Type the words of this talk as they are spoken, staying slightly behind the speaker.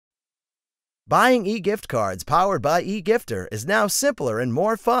Buying e-gift cards powered by eGifter is now simpler and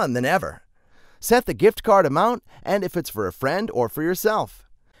more fun than ever. Set the gift card amount and if it's for a friend or for yourself.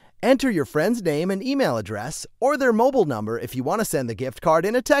 Enter your friend's name and email address or their mobile number if you want to send the gift card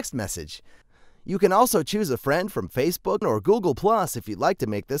in a text message. You can also choose a friend from Facebook or Google Plus if you'd like to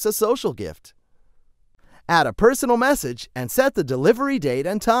make this a social gift. Add a personal message and set the delivery date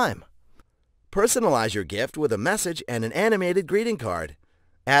and time. Personalize your gift with a message and an animated greeting card.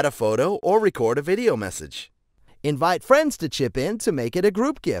 Add a photo or record a video message. Invite friends to chip in to make it a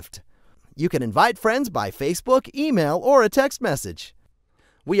group gift. You can invite friends by Facebook, email, or a text message.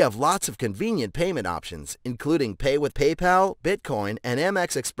 We have lots of convenient payment options, including Pay with PayPal, Bitcoin, and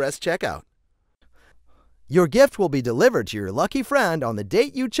Amex Express checkout. Your gift will be delivered to your lucky friend on the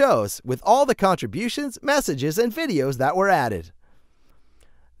date you chose with all the contributions, messages, and videos that were added.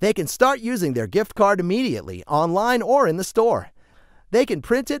 They can start using their gift card immediately, online or in the store. They can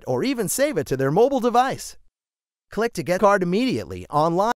print it or even save it to their mobile device. Click to get the card immediately, online